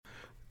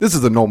This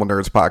is the Normal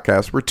Nerds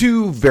podcast, where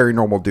two very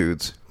normal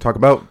dudes talk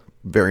about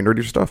very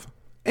nerdy stuff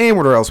and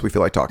whatever else we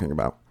feel like talking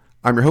about.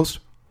 I'm your host,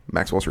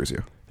 Maxwell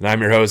Cerisio. And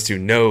I'm your host who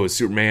knows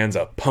Superman's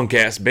a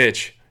punk-ass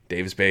bitch,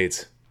 Davis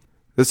Bates.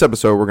 This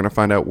episode, we're going to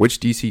find out which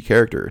DC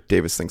character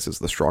Davis thinks is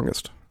the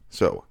strongest.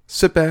 So,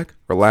 sit back,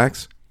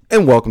 relax,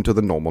 and welcome to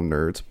the Normal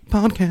Nerds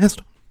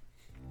podcast.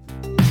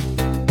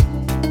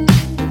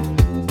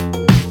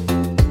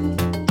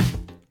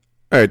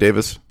 All right,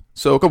 Davis.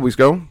 So, a couple weeks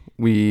ago,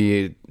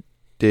 we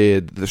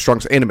did the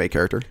strongest anime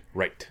character.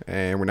 Right.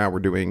 And we're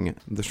doing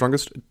the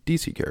strongest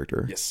DC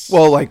character. Yes.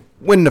 Well, like,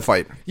 win the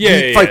fight. Fight.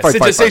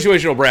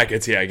 Situational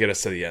brackets, get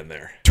us to the end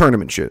there.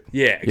 Tournament shit.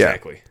 Yeah,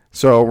 exactly. Yeah.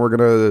 So we're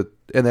going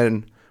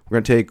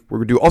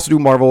to also do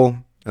Marvel,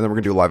 and then we're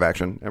going to do live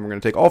action. And we're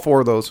going to take all four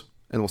of those,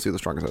 and we'll see the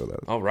strongest out of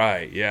that. All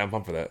right. Yeah, I'm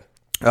pumped for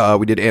that.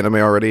 We did anime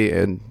already,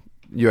 and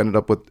you ended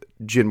up with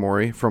Jin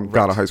Mori from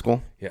Ghana High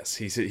School. Yes,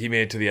 he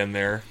made it to the end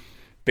there.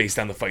 Based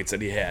on the fights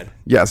that he had.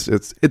 Yes,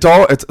 it's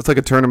like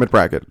a tournament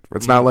bracket.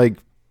 It's not like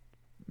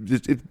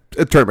it's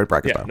a tournament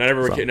bracket. Yeah,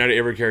 though, not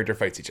every character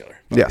fights each other.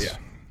 But yes,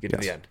 get to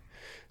the end.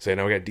 So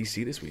now we got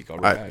DC this week. All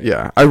right.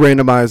 right. I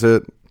randomize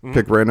it,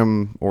 pick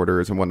random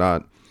orders and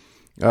whatnot.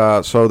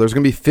 So there's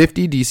gonna be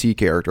 50 DC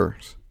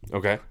characters.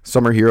 Okay.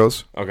 Some are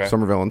heroes. Okay.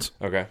 Some are villains.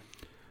 Okay.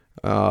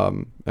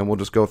 And we'll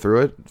just go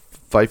through it.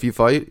 Fight.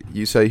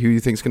 You say who you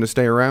think's gonna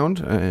stay around,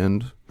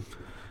 and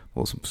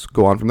we'll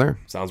go on from there.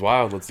 Sounds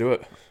wild. Let's do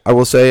it. I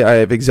will say I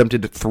have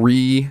exempted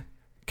 3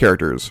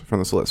 characters from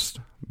this list.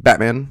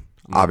 Batman,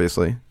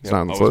 obviously, it's not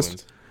on this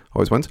list.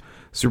 Always wins.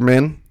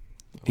 Superman,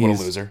 What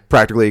he's a loser.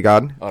 practically a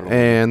god.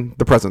 And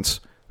the Presence,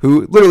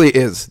 who literally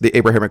is the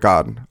Abrahamic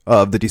god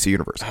of the DC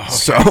universe. Oh, okay.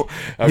 So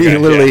he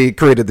literally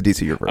created the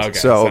DC universe. Okay,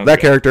 so that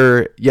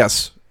character,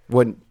 yes,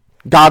 when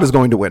God is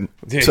going to win.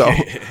 So,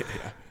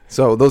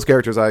 so those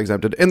characters I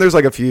exempted. And there's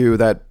like a few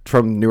that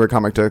from newer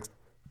comic books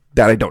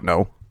that I don't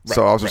know. Right,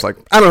 so I was just like,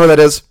 I don't know who that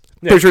is.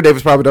 Yeah. Pretty sure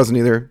Davis probably doesn't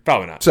either.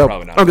 Probably not. So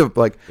probably not. I'll give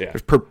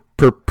there's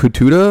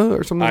Perpetuta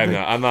or something.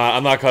 I'm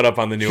not caught up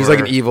on the newer. She's like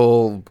an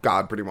evil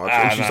god, pretty much.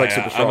 And she's super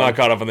strong. I'm not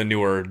caught up on the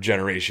newer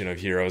generation of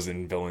heroes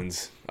and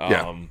villains.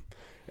 Yeah.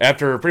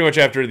 After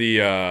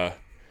the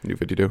New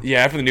 52.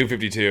 Yeah, after the New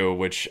 52,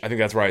 which I think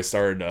that's where I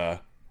started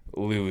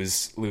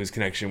lose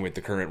connection with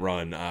the current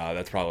run.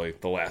 That's probably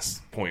the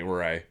last point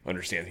where I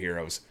understand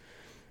heroes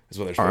is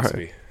what they're supposed to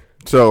be.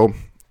 So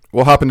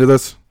we'll hop into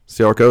this.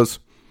 See how it goes.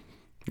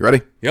 You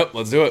ready? Yep,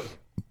 let's do it.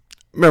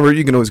 Remember,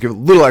 you can always give a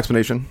little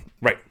explanation.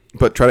 Right.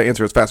 But try to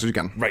answer as fast as you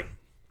can. Right.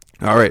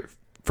 All right.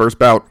 First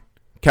bout.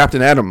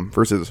 Captain Atom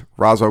versus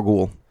Ra's al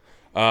Ghul.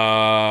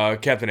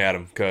 Captain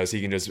Atom, because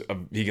he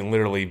can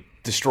literally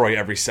destroy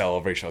every cell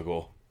of Ra's al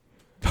Ghul.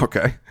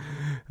 Okay.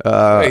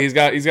 He's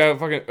got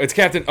fucking... It's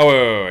Captain...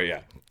 Oh, wait,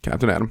 yeah.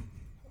 Captain Atom.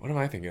 What am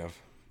I thinking of?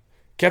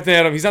 Captain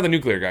Atom, he's not the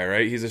nuclear guy,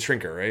 right? He's a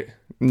shrinker, right?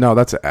 No,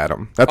 that's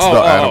Atom. That's the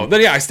Atom.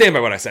 Then yeah, I stand by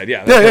what I said.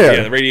 Yeah.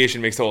 Yeah. The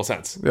radiation makes total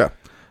sense. Yeah.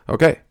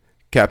 Okay.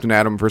 Captain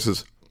Atom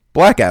versus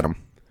Black Adam.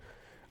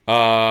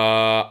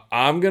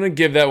 I'm going to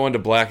give that one to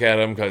Black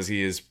Adam because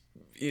he's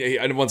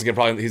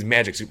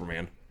Magic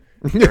Superman.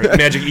 Or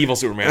Magic Evil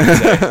Superman, I'd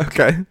say.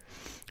 Okay.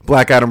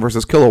 Black Adam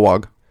versus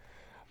Kilowog.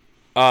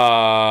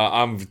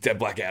 I'm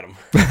Black Adam.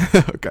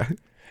 Okay.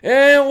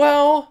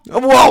 Well...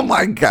 Oh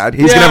my god.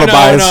 He's going to have a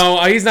bias.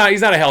 No,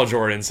 he's not a Hal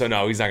Jordan, so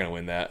no, he's not going to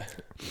win that.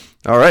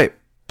 All right.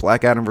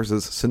 Black Adam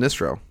versus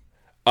Sinestro.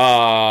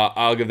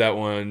 I'll give that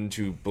one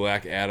to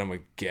Black Adam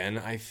again,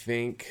 I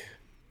think.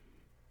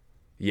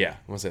 Yeah,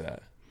 I'm going to say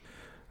that.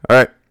 All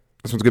right.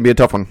 This one's going to be a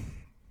tough one.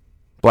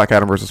 Black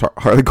Adam versus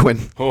Harley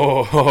Quinn.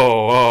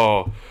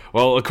 Oh.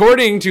 Well,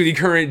 according to the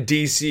current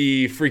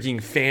DC freaking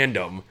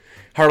fandom,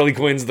 Harley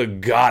Quinn's the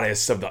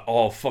goddess of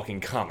all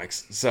fucking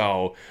comics.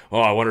 So,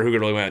 I wonder who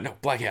could really win. No,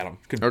 Black Adam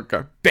could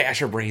bash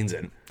her brains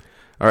in.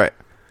 All right.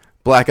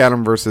 Black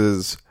Adam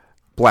versus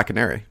Black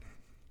Canary.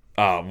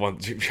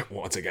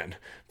 Once again,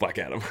 Black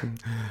Adam.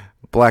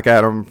 Black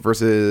Adam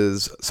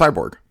versus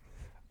Cyborg.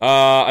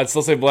 I'd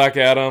still say Black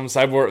Adam.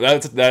 Cyborg.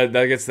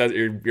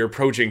 You're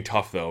approaching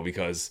tough though,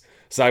 because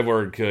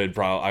Cyborg could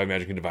I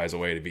imagine could devise a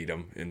way to beat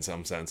him in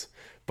some sense.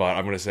 But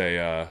I'm gonna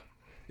say,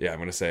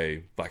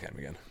 Black Adam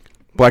again.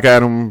 Black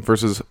Adam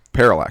versus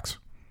Parallax.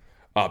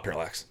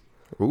 Parallax.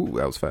 Ooh,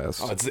 that was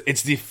fast. Oh,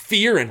 it's the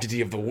fear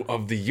entity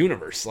of the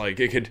universe. Like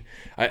it could,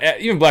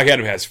 even Black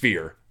Adam has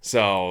fear.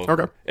 So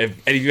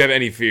if you have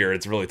any fear,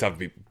 it's really tough to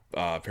beat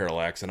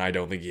Parallax, and I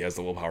don't think he has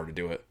the willpower to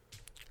do it.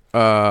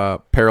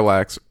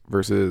 Parallax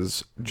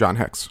versus John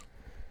Hex.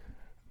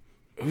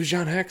 Who's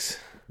John Hex?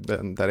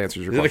 Then that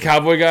answers your question. question. The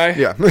cowboy guy?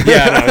 Yeah.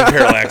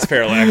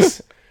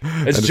 Parallax.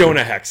 It's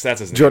Jonah Hex.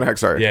 That's his name. Jonah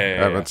Hex, sorry.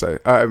 Yeah. I meant to say.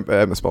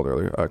 I misspelled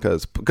earlier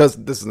because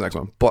this is the next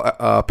one.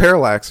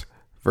 Parallax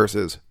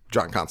versus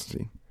John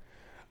Constantine.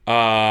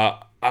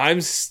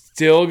 I'm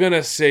still going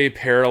to say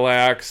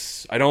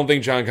Parallax. I don't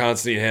think John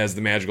Constantine has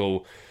the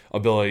magical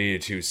ability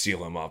to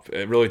seal him up.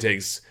 It really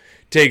takes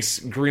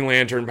Green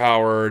Lantern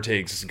power,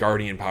 takes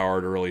Guardian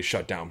power to really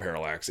shut down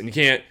Parallax. And you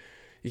can't...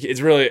 It's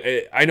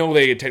really... I know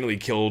they technically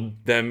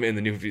killed them in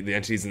the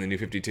entities in the New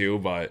 52,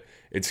 but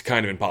it's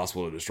kind of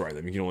impossible to destroy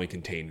them. You can only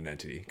contain an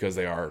entity because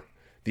they are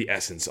the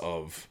essence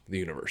of the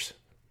universe.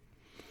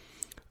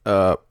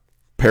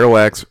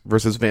 Parallax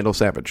versus Vandal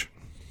Savage.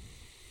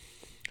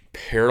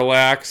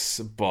 Parallax,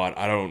 but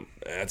I don't.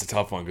 That's a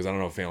tough one because I don't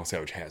know if Vandal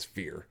Savage has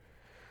fear.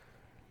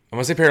 I'm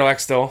gonna say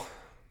Parallax still.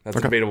 That's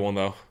a debatable one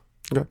though.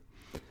 Okay.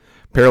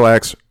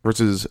 Parallax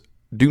versus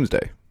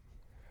Doomsday.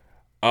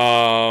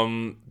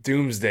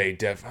 Doomsday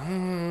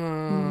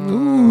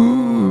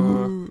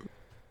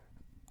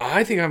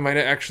I think I might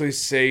actually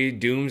say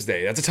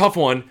Doomsday. That's a tough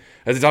one.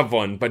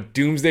 But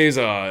Doomsday's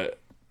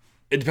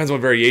it depends on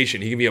what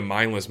variation. He can be a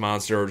mindless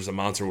monster or just a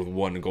monster with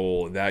one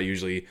goal, and that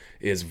usually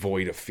is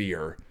void of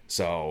fear.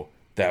 So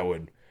that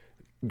would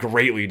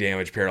greatly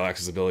damage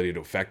Parallax's ability to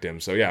affect him.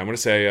 So yeah, I'm gonna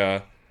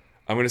say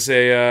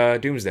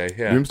Doomsday.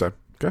 Yeah. Doomsday.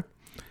 Okay.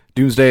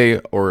 Doomsday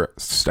or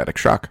Static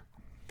Shock.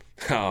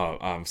 Oh,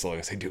 I'm still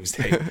gonna say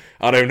Doomsday.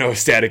 I don't even know if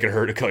Static can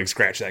hurt to like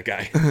scratch that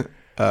guy.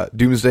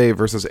 Doomsday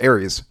versus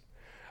Ares.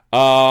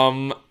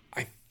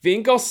 I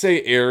think I'll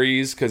say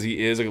Ares because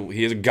he is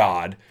a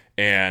god,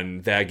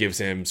 and that gives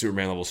him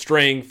Superman level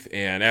strength.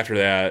 And after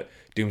that,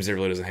 Doomsday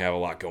really doesn't have a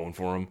lot going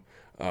for him,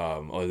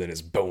 other than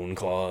his bone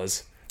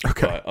claws.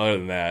 Okay. But other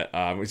than that,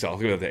 so I'll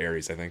give it to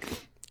Ares. I think.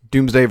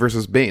 Doomsday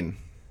versus Bane.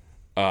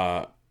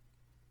 I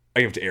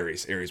give it to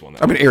Ares. Ares won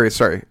that. I mean Ares.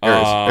 Sorry,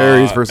 Ares.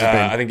 Ares versus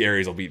Bane. I think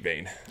Ares will beat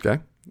Bane.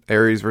 Okay.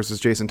 Ares versus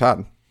Jason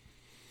Todd.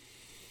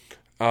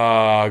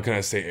 I'm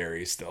gonna say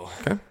Ares still.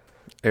 Okay.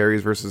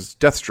 Ares versus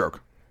Deathstroke.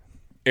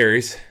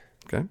 Ares.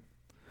 Okay.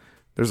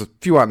 There's a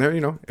few on there,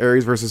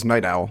 Ares versus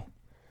Night Owl.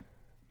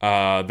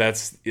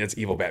 That's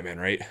Evil Batman,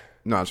 right?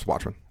 No, it's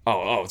Watchmen.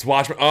 Oh, it's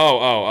Watchmen.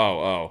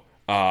 Oh.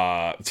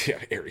 Yeah,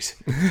 Ares.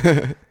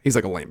 He's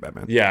like a lame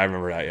Batman. Yeah, I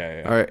remember that.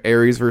 Yeah. All right,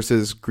 Ares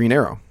versus Green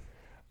Arrow.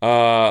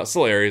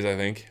 Still Ares, I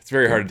think. It's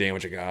very hard to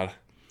damage a god.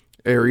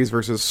 Ares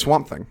versus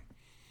Swamp Thing.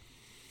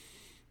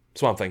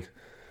 Swamp Thing.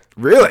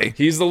 Really?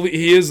 He is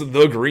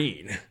the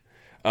green.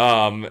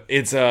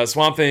 It's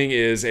Swamp Thing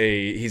is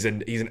he's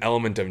an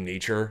element of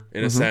nature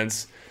in a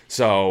sense.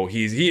 So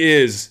he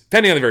is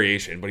depending on the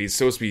variation, but he's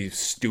supposed to be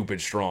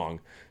stupid strong.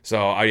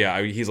 So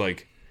he's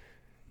like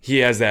he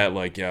has that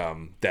like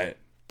that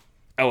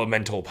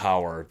elemental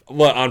power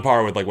on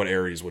par with like what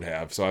Ares would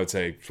have. So I would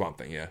say Swamp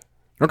Thing. Yeah.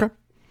 Okay.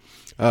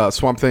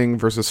 Swamp Thing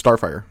versus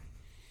Starfire.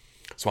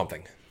 Swamp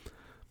Thing.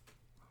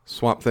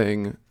 Swamp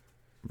Thing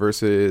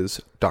versus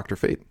Dr.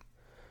 Fate.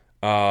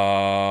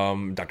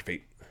 Dr.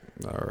 Fate.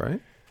 All right.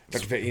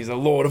 Dr. Fate, he's a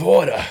Lord of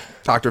Order.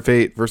 Dr.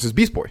 Fate versus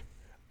Beast Boy.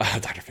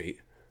 Dr. Fate.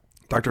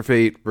 Dr.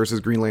 Fate versus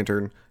Green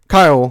Lantern.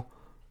 Kyle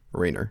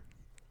Rayner.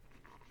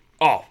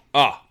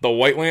 The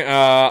White Lantern.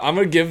 I'm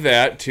going to give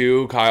that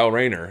to Kyle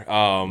Rayner.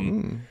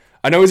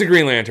 I know he's a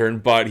Green Lantern,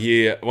 but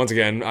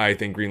I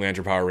think Green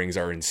Lantern power rings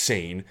are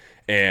insane.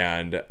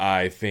 And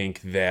I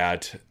think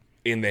that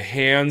in the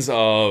hands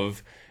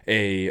of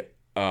an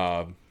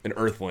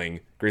Earthling,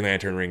 Green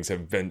Lantern rings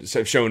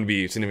have shown to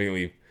be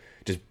significantly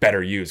just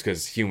better used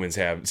because humans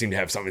seem to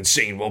have some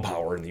insane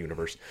willpower in the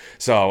universe.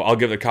 So I'll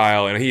give it to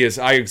Kyle, and he is.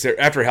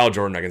 After Hal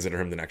Jordan, I consider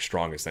him the next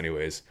strongest,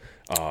 anyways.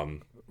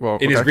 In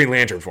his Green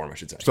Lantern form, I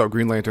should say. So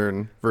Green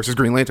Lantern versus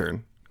Green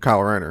Lantern,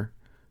 Kyle Rayner,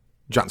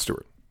 John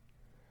Stewart.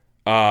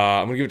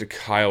 I'm gonna give it to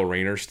Kyle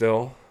Rayner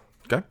still.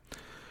 Okay.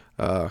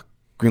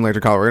 Green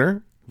Lantern Kyle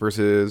Rayner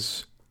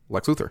versus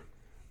Lex Luthor.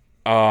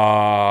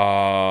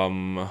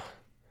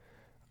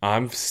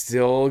 I'm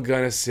still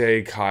gonna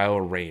say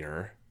Kyle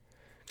Rayner.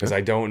 Because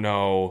I don't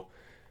know.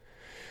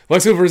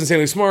 Lex Luthor is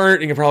insanely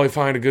smart. You can probably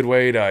find a good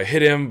way to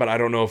hit him, but I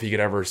don't know if he could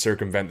ever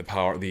circumvent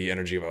the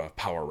energy of a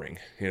power ring.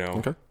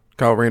 Okay.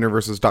 Kyle Rayner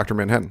versus Dr.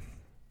 Manhattan.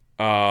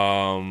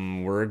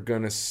 We're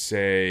gonna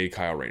say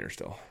Kyle Rayner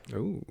still.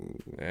 Ooh.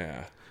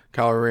 Yeah.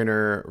 Kyle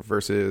Rayner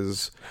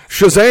versus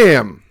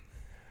Shazam.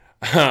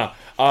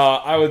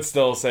 I would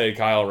still say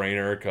Kyle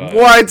Rayner.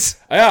 What?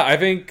 Yeah, I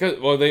think.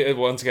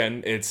 Once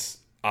again,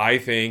 I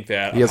think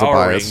that he has a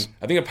bias.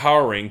 I think a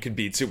power ring could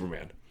beat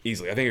Superman.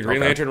 Easily. I think a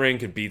Green Lantern ring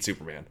could beat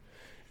Superman.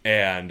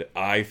 And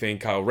I think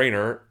Kyle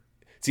Rayner,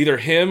 it's either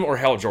him or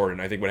Hal Jordan,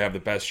 I think would have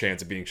the best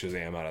chance of beating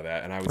Shazam out of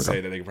that. And I would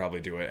say that they could probably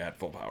do it at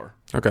full power.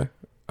 Okay.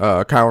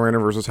 Kyle Rayner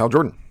versus Hal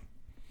Jordan.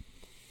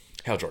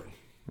 Hal Jordan.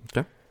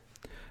 Okay.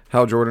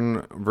 Hal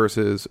Jordan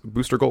versus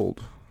Booster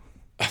Gold.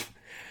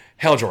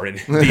 Hal Jordan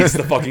beats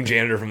the fucking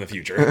janitor from the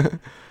future.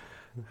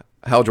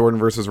 Hal Jordan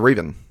versus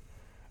Raven.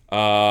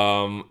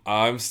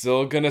 I'm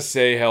still going to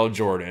say Hal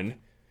Jordan,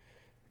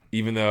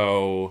 even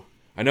though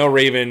I know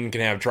Raven can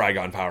have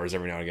Trigon powers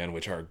every now and again,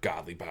 which are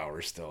godly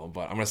powers still,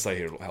 but I'm going to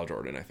say Hal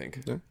Jordan, I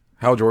think. Yeah.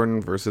 Hal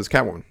Jordan versus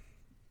Catwoman.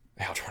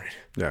 Hal Jordan.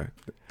 Yeah.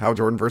 Hal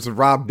Jordan versus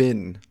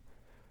Robin.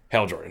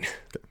 Hal Jordan.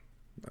 Okay.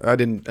 I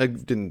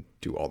didn't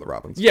do all the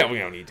Robins. Yeah, we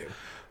don't need to.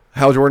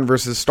 Hal Jordan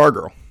versus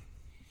Stargirl.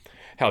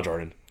 Hal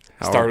Jordan.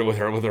 Started with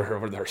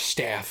her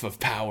staff of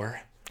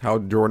power. Hal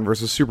Jordan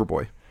versus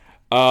Superboy.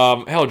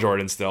 Hal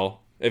Jordan still.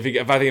 If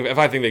I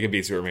think they could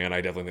beat Superman,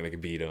 I definitely think they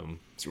could beat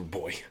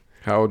Superboy.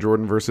 Hal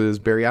Jordan versus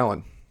Barry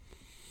Allen.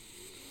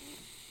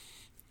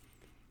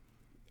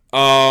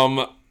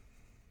 I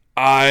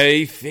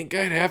I think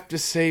I'd have to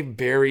say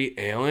Barry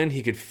Allen.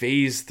 He could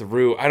phase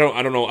through. I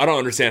don't know. I don't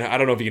understand. I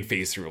don't know if he can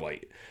phase through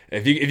light.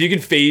 If you can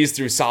phase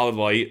through solid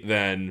light,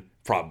 then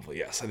probably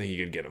yes. I think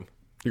you could get him.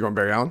 You're going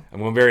Barry Allen? I'm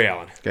going Barry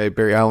Allen. Okay,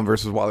 Barry Allen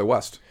versus Wally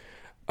West.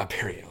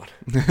 Barry Allen.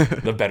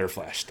 The better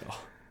Flash still.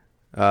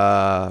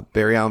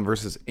 Barry Allen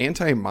versus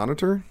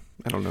Anti-Monitor?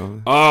 I don't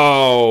know.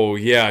 Oh,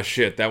 yeah,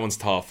 shit. That one's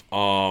tough.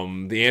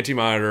 The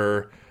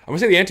Anti-Monitor. I'm going to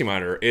say the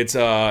Anti-Monitor. It's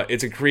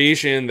a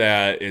creation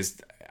that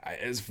is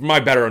from my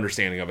better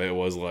understanding of it, it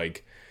was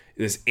like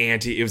this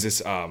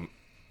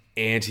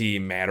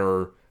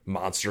anti-matter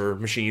monster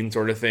machine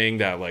sort of thing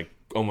that like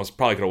almost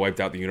probably could have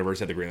wiped out the universe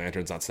had the Green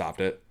Lanterns not stopped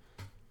it.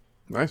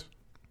 Nice.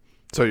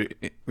 So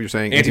you're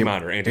saying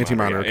Anti-Monitor.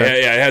 Anti-Monitor. Yeah.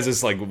 Okay. Yeah, it has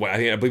this like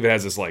I believe it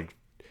has this like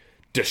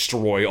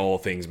destroy all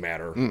things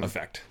matter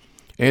effect.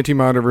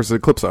 Anti-Monitor versus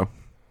Eclipso.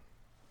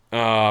 We're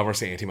gonna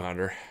say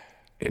Anti-Monitor.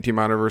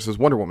 Anti-Monitor versus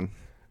Wonder Woman.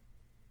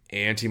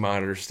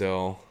 Anti-Monitor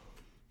still.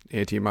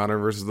 Anti-Monitor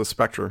versus the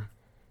Spectre.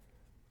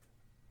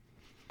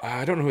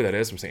 I don't know who that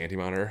is. I'm saying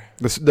Anti-Monitor.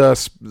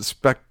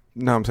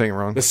 No, I'm saying it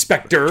wrong. The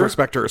Spectre.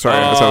 Spectre. Sorry,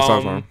 I said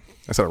it wrong.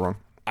 I said it wrong.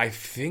 I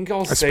think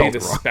I'll say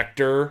the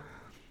Spectre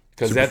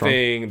because that strong.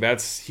 thing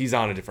he's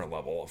on a different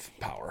level of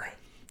power.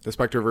 The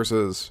Spectre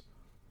versus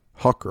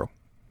Hawkgirl.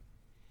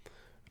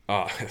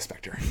 The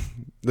Spectre.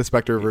 The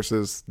Spectre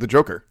versus the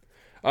Joker.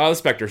 The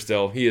Spectre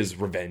still. He is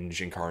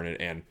revenge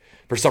incarnate and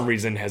for some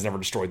reason has never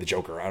destroyed the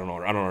Joker. I don't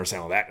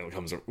understand how that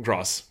comes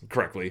across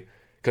correctly.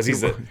 Because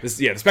he's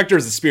the Spectre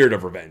is the spirit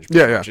of revenge.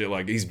 Yeah.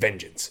 Like he's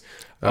vengeance.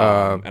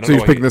 So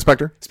you're picking the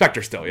Spectre?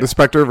 Spectre still, yeah. The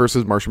Spectre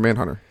versus Martian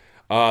Manhunter.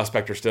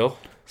 Spectre still.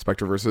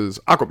 Spectre versus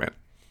Aquaman.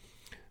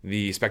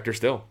 The Spectre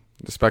still.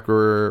 The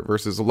Spectre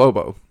versus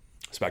Lobo.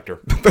 Spectre.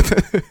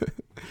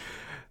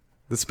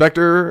 The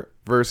Spectre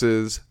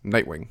versus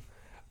Nightwing.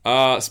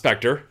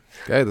 Spectre.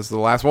 Okay, this is the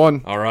last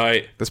one. All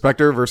right. The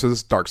Spectre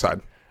versus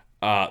Darkseid.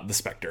 The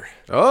Spectre.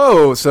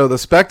 Oh, so the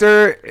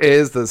Spectre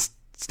is the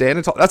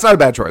standing tall. That's not a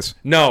bad choice.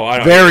 No, I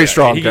don't. Very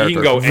strong he character.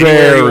 can go anywhere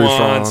Very he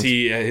wants.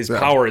 strong. His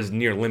power is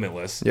near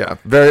limitless. Yeah,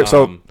 very.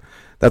 So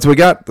that's what we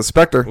got. The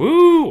Spectre.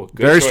 Woo! Good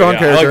Very choice. strong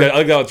character. I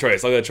like that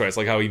choice. I like that choice.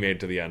 Like how he made it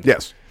to the end.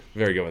 Yes.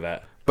 Very good with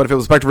that. But if it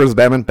was Spectre versus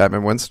Batman,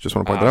 Batman wins. Just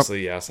want to point that out.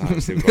 Obviously, yes.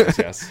 Obviously, of course,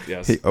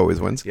 yes. He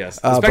always wins. Yes.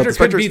 But The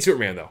Spectre could beat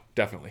Superman, though.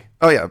 Definitely.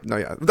 Oh, yeah. No,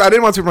 yeah. I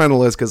didn't want Superman on the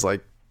list because,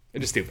 like...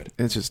 It's just stupid.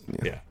 It's just...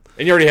 Yeah.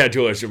 And you already had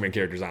two other Superman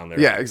characters on there.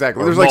 Yeah,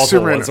 exactly. Or There's, like,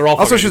 Superman... Ones. They're all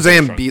also, fucking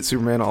Shazam strong. beat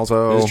Superman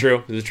also. This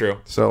is true.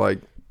 So,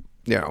 like,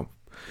 you know...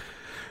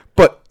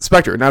 But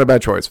Spectre, not a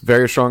bad choice.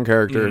 Very strong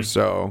character,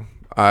 so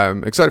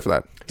I'm excited for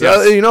that. Yes.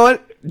 So, you know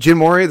what? Jim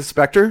Morey, the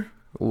Spectre...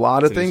 A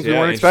lot of things we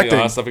weren't expecting. A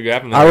lot of stuff could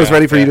happen there. I was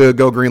ready for you to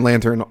go Green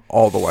Lantern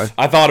all the way.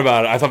 I thought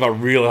about it. I thought about it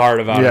really hard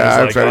about it. Yeah,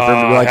 I was ready for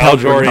him to be like, Hal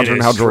Jordan Jordan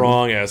is Hal Jordan.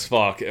 strong as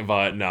fuck.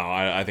 But no,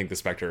 I think the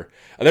Spectre.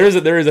 There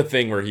is a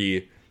thing where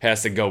he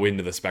has to go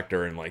into the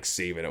Spectre and like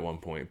save it at one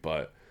point,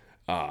 but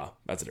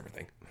that's a different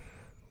thing.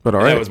 But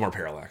all right, that was more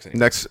parallax.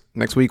 Anyway.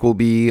 Next week will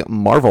be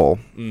Marvel.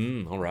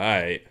 All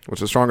right.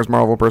 What's the strongest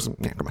Marvel person?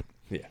 Yeah, come on.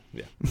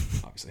 Yeah,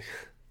 obviously.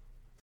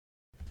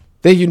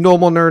 Thank you,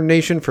 Normal Nerd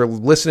Nation, for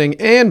listening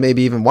and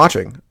maybe even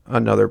watching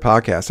another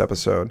podcast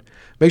episode.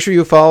 Make sure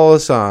you follow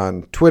us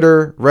on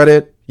Twitter,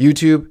 Reddit,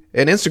 YouTube,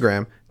 and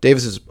Instagram.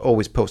 Davis is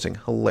always posting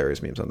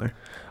hilarious memes on there.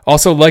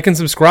 Also, like and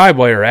subscribe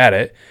while you're at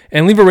it,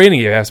 and leave a rating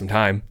if you have some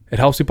time. It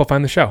helps people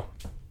find the show.